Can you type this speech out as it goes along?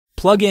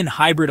Plug-in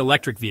hybrid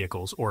electric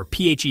vehicles, or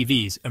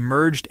PHEVs,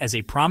 emerged as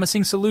a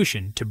promising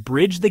solution to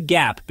bridge the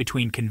gap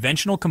between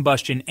conventional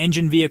combustion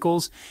engine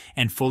vehicles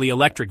and fully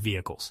electric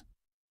vehicles.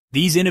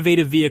 These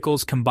innovative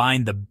vehicles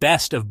combine the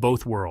best of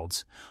both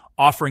worlds,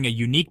 offering a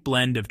unique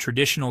blend of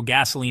traditional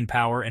gasoline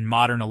power and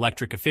modern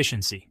electric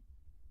efficiency.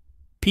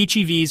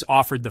 PHEVs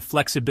offered the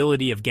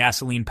flexibility of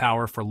gasoline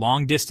power for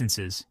long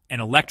distances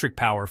and electric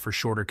power for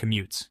shorter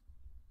commutes.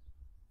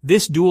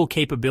 This dual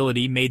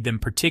capability made them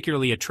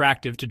particularly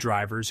attractive to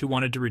drivers who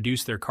wanted to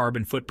reduce their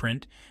carbon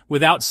footprint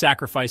without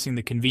sacrificing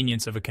the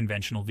convenience of a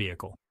conventional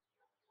vehicle.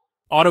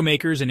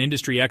 Automakers and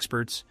industry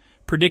experts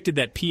predicted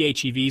that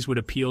PHEVs would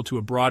appeal to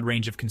a broad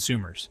range of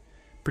consumers,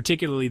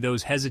 particularly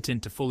those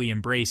hesitant to fully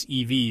embrace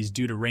EVs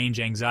due to range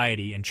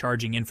anxiety and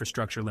charging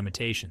infrastructure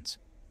limitations.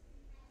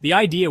 The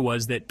idea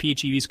was that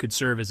PHEVs could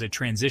serve as a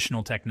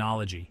transitional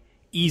technology,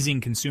 easing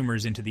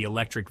consumers into the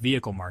electric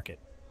vehicle market.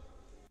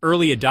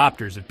 Early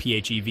adopters of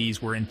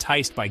PHEVs were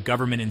enticed by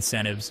government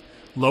incentives,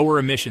 lower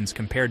emissions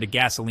compared to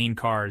gasoline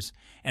cars,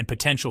 and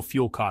potential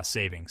fuel cost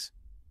savings.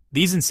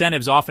 These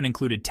incentives often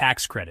included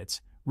tax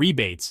credits,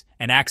 rebates,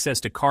 and access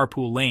to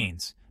carpool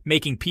lanes,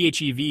 making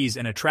PHEVs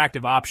an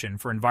attractive option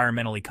for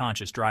environmentally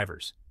conscious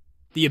drivers.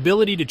 The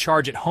ability to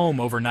charge at home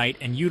overnight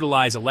and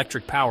utilize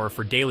electric power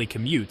for daily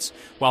commutes,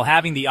 while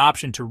having the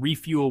option to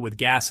refuel with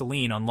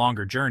gasoline on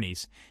longer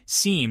journeys,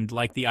 seemed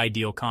like the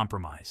ideal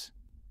compromise.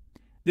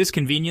 This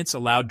convenience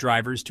allowed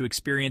drivers to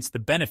experience the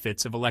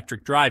benefits of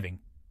electric driving,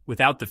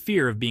 without the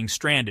fear of being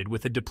stranded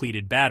with a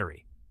depleted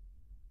battery.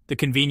 The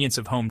convenience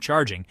of home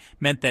charging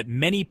meant that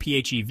many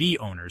PHEV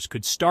owners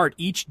could start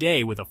each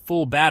day with a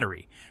full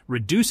battery,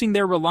 reducing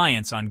their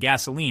reliance on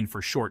gasoline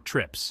for short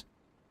trips.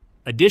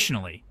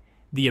 Additionally,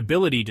 the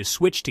ability to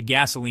switch to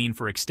gasoline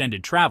for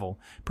extended travel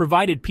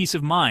provided peace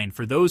of mind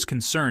for those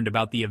concerned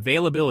about the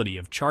availability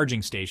of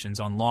charging stations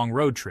on long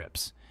road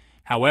trips.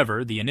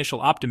 However, the initial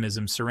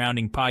optimism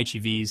surrounding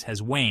PHEVs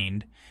has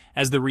waned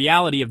as the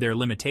reality of their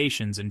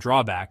limitations and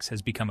drawbacks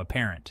has become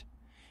apparent.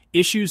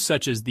 Issues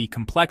such as the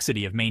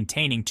complexity of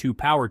maintaining two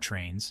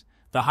powertrains,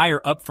 the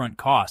higher upfront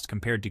cost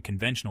compared to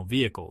conventional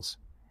vehicles,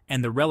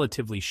 and the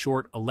relatively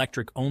short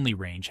electric-only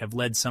range have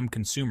led some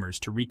consumers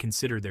to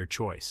reconsider their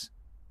choice.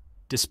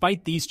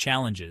 Despite these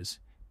challenges,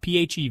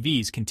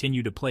 PHEVs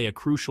continue to play a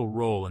crucial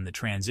role in the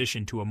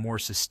transition to a more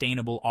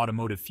sustainable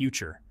automotive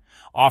future,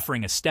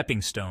 offering a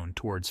stepping stone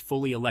towards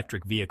fully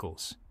electric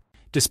vehicles.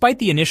 Despite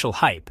the initial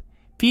hype,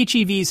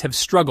 PHEVs have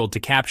struggled to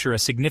capture a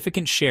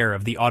significant share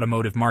of the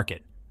automotive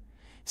market.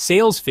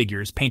 Sales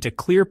figures paint a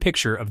clear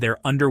picture of their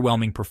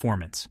underwhelming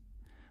performance.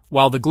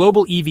 While the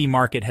global EV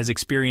market has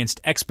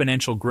experienced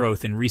exponential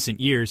growth in recent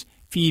years,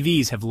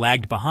 PHEVs have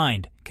lagged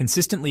behind,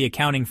 consistently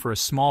accounting for a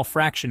small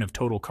fraction of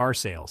total car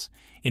sales.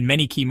 In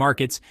many key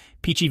markets,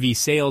 PHEV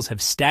sales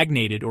have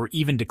stagnated or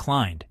even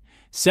declined.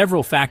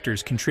 Several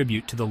factors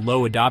contribute to the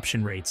low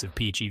adoption rates of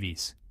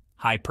PHEVs.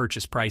 High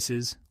purchase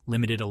prices,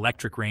 limited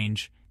electric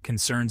range,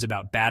 concerns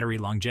about battery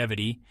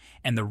longevity,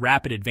 and the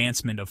rapid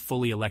advancement of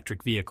fully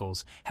electric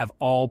vehicles have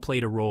all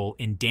played a role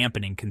in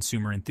dampening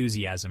consumer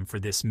enthusiasm for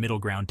this middle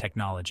ground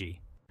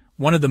technology.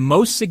 One of the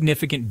most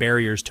significant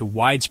barriers to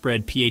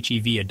widespread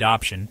PHEV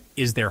adoption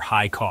is their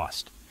high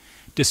cost.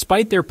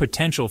 Despite their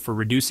potential for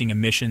reducing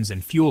emissions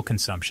and fuel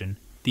consumption,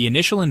 the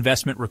initial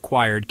investment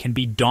required can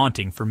be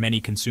daunting for many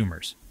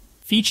consumers.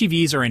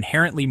 PHEVs are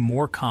inherently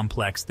more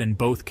complex than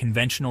both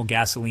conventional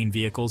gasoline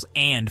vehicles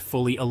and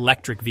fully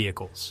electric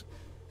vehicles.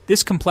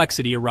 This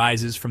complexity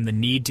arises from the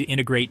need to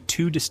integrate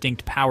two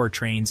distinct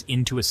powertrains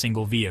into a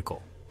single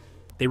vehicle.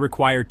 They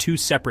require two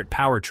separate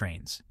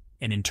powertrains,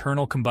 an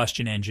internal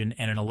combustion engine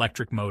and an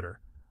electric motor,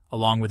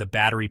 along with a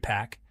battery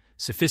pack,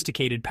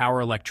 sophisticated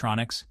power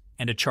electronics,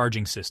 and a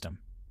charging system.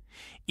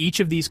 Each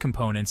of these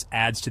components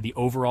adds to the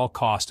overall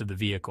cost of the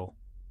vehicle.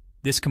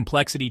 This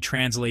complexity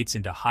translates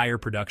into higher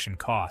production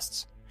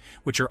costs,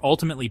 which are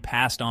ultimately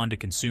passed on to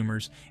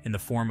consumers in the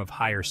form of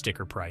higher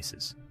sticker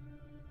prices.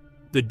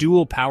 The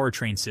dual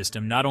powertrain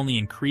system not only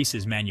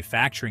increases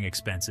manufacturing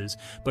expenses,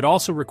 but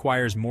also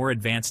requires more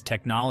advanced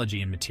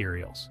technology and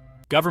materials.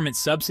 Government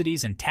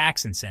subsidies and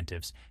tax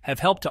incentives have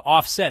helped to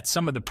offset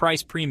some of the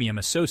price premium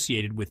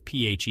associated with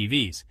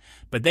PHEVs,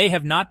 but they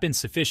have not been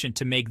sufficient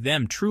to make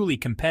them truly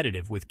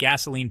competitive with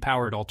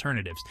gasoline-powered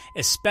alternatives,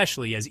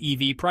 especially as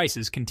EV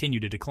prices continue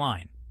to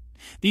decline.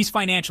 These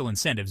financial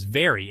incentives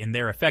vary in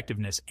their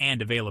effectiveness and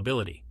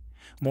availability.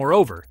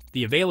 Moreover,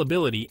 the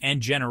availability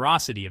and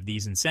generosity of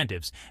these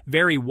incentives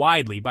vary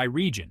widely by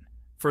region,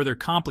 further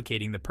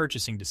complicating the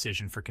purchasing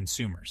decision for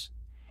consumers.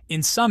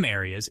 In some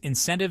areas,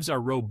 incentives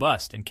are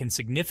robust and can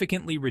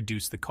significantly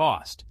reduce the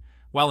cost,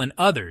 while in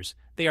others,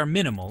 they are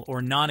minimal or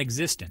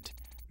non-existent,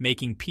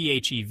 making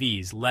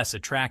PHEVs less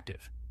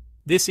attractive.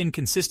 This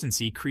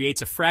inconsistency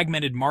creates a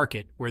fragmented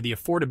market where the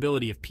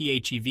affordability of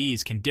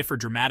PHEVs can differ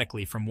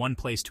dramatically from one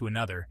place to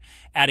another,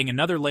 adding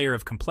another layer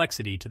of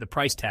complexity to the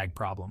price tag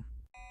problem.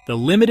 The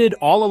limited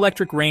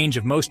all-electric range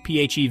of most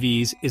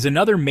PHEVs is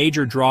another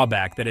major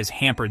drawback that has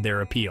hampered their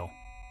appeal.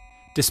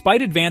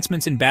 Despite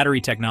advancements in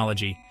battery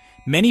technology,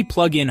 many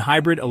plug-in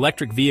hybrid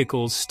electric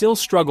vehicles still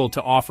struggle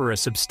to offer a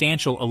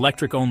substantial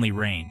electric-only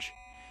range.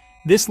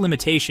 This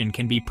limitation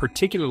can be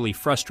particularly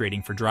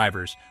frustrating for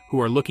drivers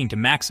who are looking to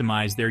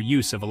maximize their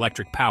use of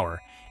electric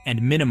power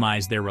and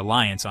minimize their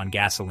reliance on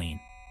gasoline.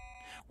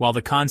 While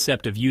the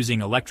concept of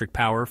using electric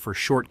power for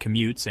short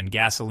commutes and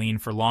gasoline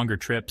for longer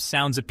trips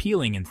sounds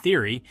appealing in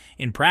theory,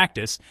 in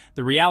practice,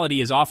 the reality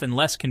is often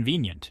less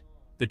convenient.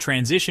 The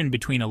transition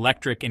between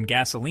electric and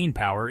gasoline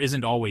power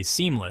isn't always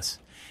seamless,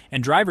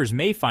 and drivers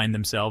may find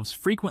themselves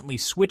frequently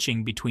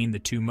switching between the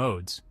two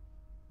modes,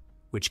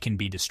 which can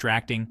be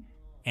distracting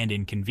and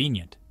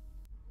inconvenient.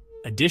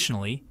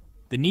 Additionally,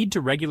 the need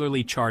to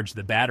regularly charge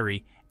the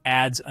battery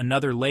adds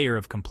another layer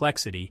of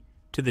complexity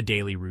to the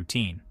daily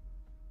routine.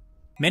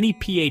 Many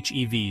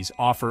PHEVs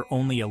offer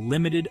only a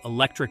limited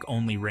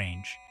electric-only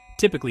range,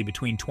 typically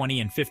between 20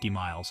 and 50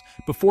 miles,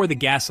 before the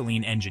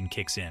gasoline engine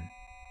kicks in.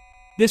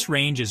 This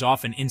range is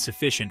often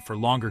insufficient for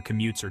longer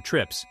commutes or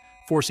trips,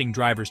 forcing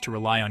drivers to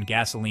rely on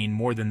gasoline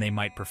more than they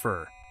might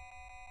prefer.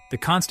 The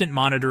constant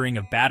monitoring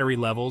of battery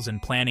levels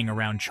and planning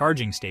around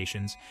charging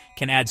stations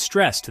can add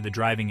stress to the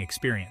driving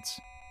experience.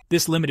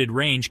 This limited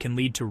range can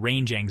lead to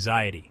range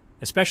anxiety,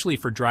 especially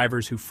for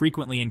drivers who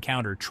frequently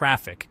encounter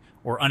traffic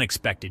or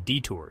unexpected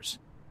detours.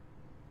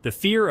 The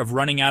fear of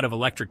running out of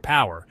electric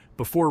power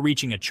before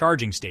reaching a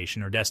charging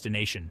station or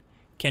destination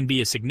can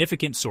be a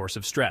significant source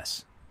of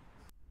stress.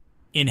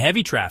 In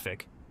heavy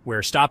traffic,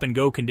 where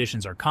stop-and-go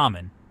conditions are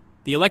common,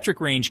 the electric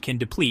range can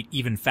deplete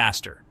even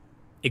faster,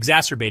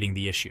 exacerbating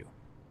the issue.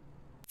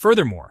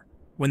 Furthermore,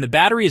 when the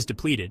battery is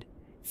depleted,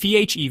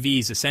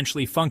 PHEVs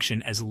essentially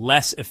function as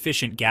less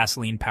efficient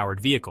gasoline-powered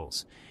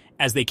vehicles,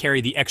 as they carry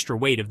the extra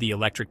weight of the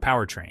electric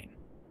powertrain.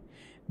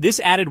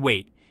 This added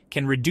weight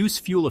can reduce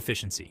fuel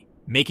efficiency,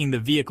 making the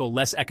vehicle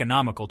less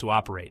economical to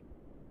operate.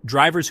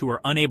 Drivers who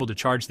are unable to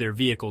charge their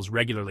vehicles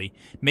regularly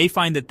may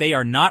find that they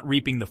are not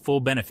reaping the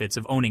full benefits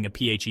of owning a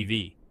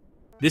PHEV.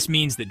 This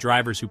means that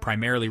drivers who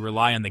primarily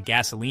rely on the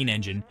gasoline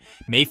engine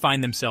may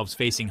find themselves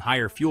facing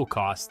higher fuel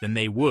costs than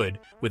they would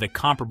with a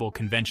comparable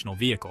conventional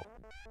vehicle.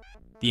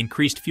 The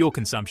increased fuel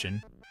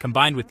consumption,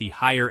 combined with the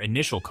higher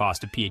initial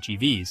cost of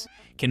PHEVs,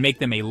 can make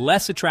them a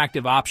less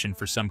attractive option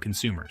for some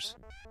consumers.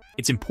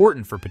 It's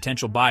important for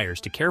potential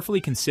buyers to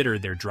carefully consider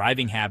their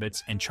driving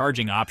habits and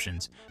charging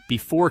options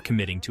before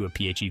committing to a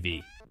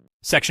PHEV.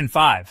 Section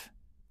 5.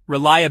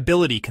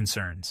 Reliability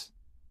concerns.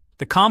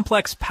 The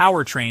complex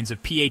powertrains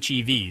of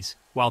PHEVs,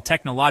 while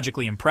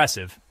technologically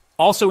impressive,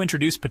 also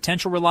introduce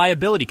potential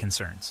reliability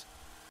concerns.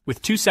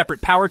 With two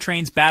separate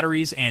powertrains,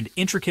 batteries, and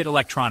intricate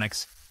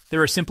electronics,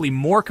 there are simply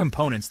more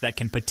components that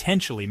can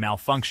potentially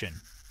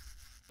malfunction.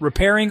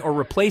 Repairing or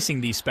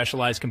replacing these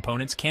specialized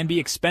components can be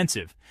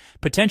expensive,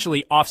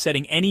 potentially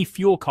offsetting any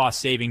fuel cost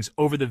savings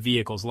over the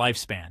vehicle's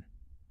lifespan.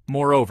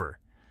 Moreover,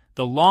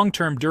 the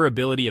long-term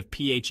durability of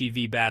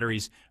PHEV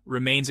batteries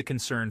remains a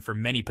concern for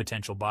many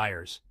potential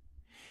buyers.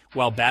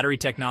 While battery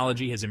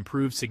technology has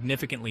improved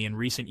significantly in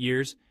recent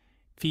years,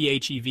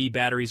 PHEV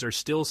batteries are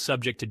still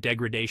subject to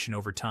degradation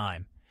over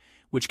time,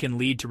 which can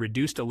lead to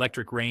reduced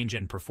electric range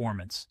and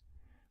performance.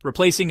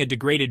 Replacing a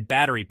degraded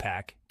battery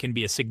pack can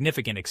be a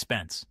significant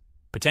expense,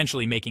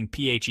 potentially making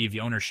PHEV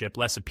ownership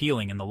less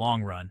appealing in the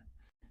long run.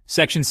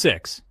 Section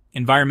 6.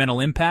 Environmental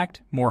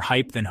impact, more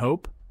hype than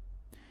hope.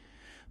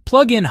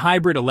 Plug-in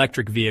hybrid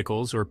electric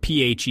vehicles, or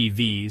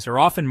PHEVs, are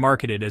often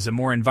marketed as a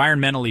more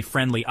environmentally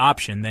friendly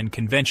option than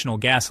conventional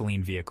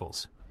gasoline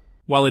vehicles.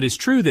 While it is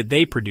true that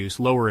they produce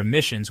lower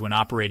emissions when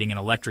operating in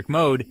electric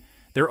mode,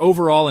 their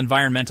overall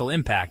environmental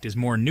impact is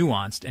more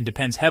nuanced and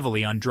depends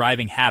heavily on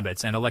driving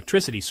habits and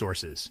electricity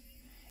sources.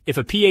 If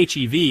a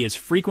PHEV is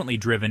frequently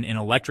driven in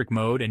electric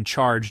mode and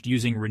charged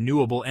using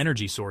renewable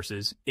energy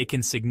sources, it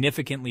can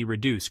significantly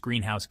reduce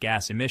greenhouse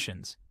gas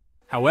emissions.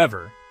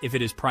 However, if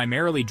it is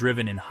primarily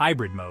driven in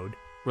hybrid mode,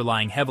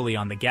 relying heavily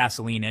on the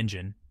gasoline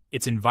engine,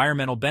 its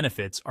environmental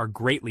benefits are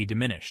greatly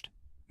diminished.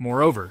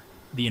 Moreover,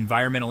 the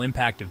environmental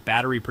impact of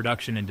battery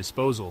production and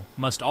disposal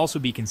must also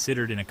be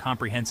considered in a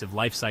comprehensive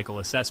life cycle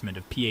assessment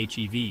of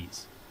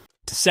PHEVs.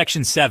 To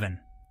Section 7.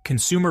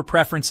 Consumer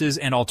preferences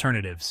and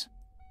alternatives.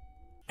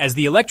 As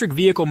the electric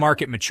vehicle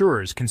market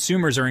matures,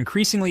 consumers are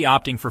increasingly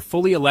opting for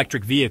fully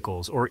electric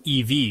vehicles, or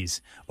EVs,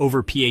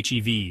 over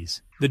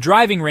PHEVs. The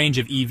driving range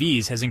of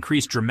EVs has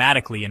increased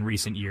dramatically in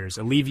recent years,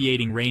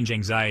 alleviating range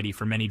anxiety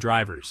for many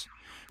drivers.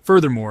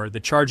 Furthermore, the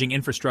charging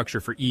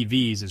infrastructure for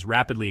EVs is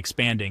rapidly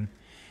expanding,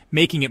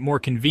 making it more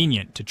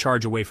convenient to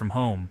charge away from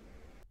home.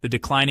 The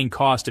declining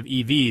cost of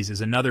EVs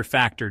is another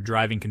factor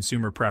driving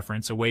consumer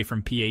preference away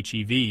from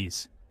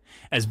PHEVs.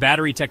 As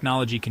battery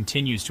technology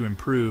continues to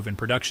improve and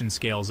production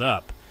scales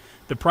up,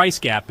 the price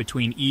gap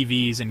between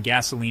EVs and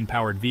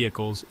gasoline-powered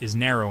vehicles is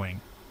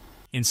narrowing.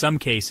 In some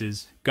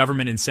cases,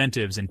 government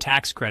incentives and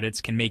tax credits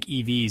can make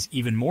EVs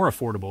even more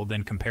affordable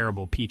than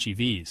comparable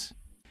PHEVs.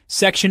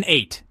 Section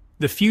 8.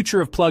 The future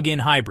of plug-in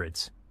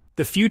hybrids.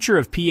 The future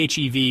of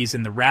PHEVs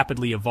in the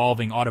rapidly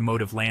evolving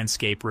automotive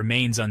landscape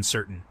remains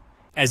uncertain.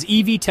 As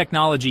EV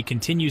technology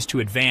continues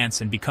to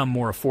advance and become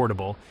more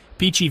affordable,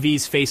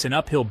 PHEVs face an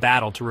uphill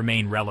battle to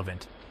remain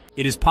relevant.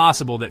 It is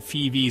possible that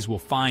PHEVs will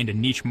find a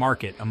niche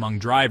market among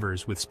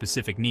drivers with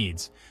specific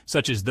needs,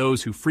 such as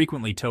those who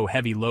frequently tow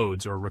heavy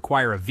loads or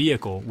require a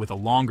vehicle with a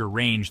longer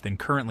range than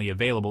currently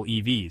available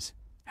EVs.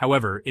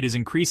 However, it is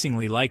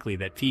increasingly likely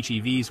that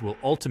PHEVs will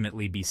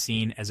ultimately be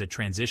seen as a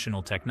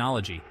transitional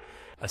technology,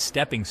 a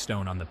stepping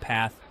stone on the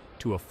path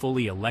to a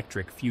fully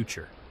electric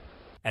future.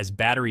 As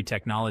battery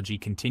technology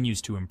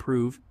continues to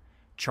improve,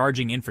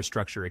 charging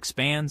infrastructure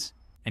expands,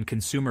 and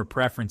consumer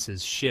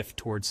preferences shift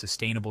towards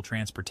sustainable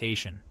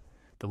transportation,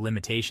 the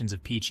limitations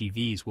of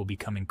PHEVs will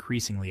become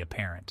increasingly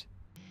apparent.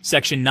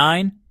 Section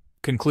 9.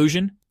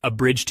 Conclusion. A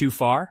bridge too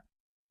far?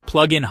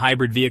 Plug-in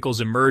hybrid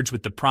vehicles emerge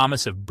with the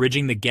promise of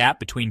bridging the gap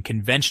between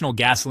conventional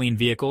gasoline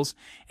vehicles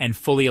and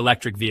fully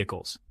electric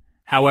vehicles.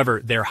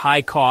 However, their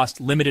high cost,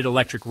 limited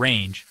electric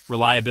range,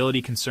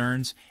 reliability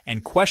concerns,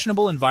 and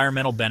questionable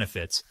environmental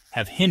benefits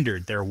have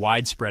hindered their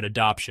widespread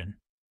adoption.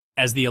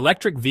 As the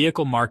electric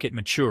vehicle market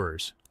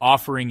matures,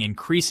 offering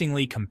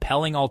increasingly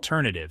compelling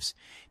alternatives,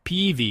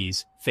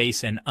 PHEVs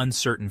face an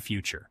uncertain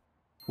future.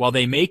 While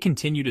they may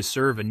continue to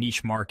serve a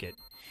niche market,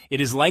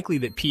 it is likely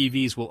that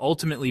PHEVs will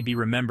ultimately be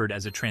remembered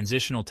as a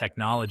transitional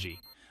technology,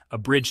 a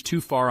bridge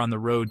too far on the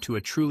road to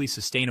a truly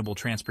sustainable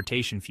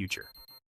transportation future.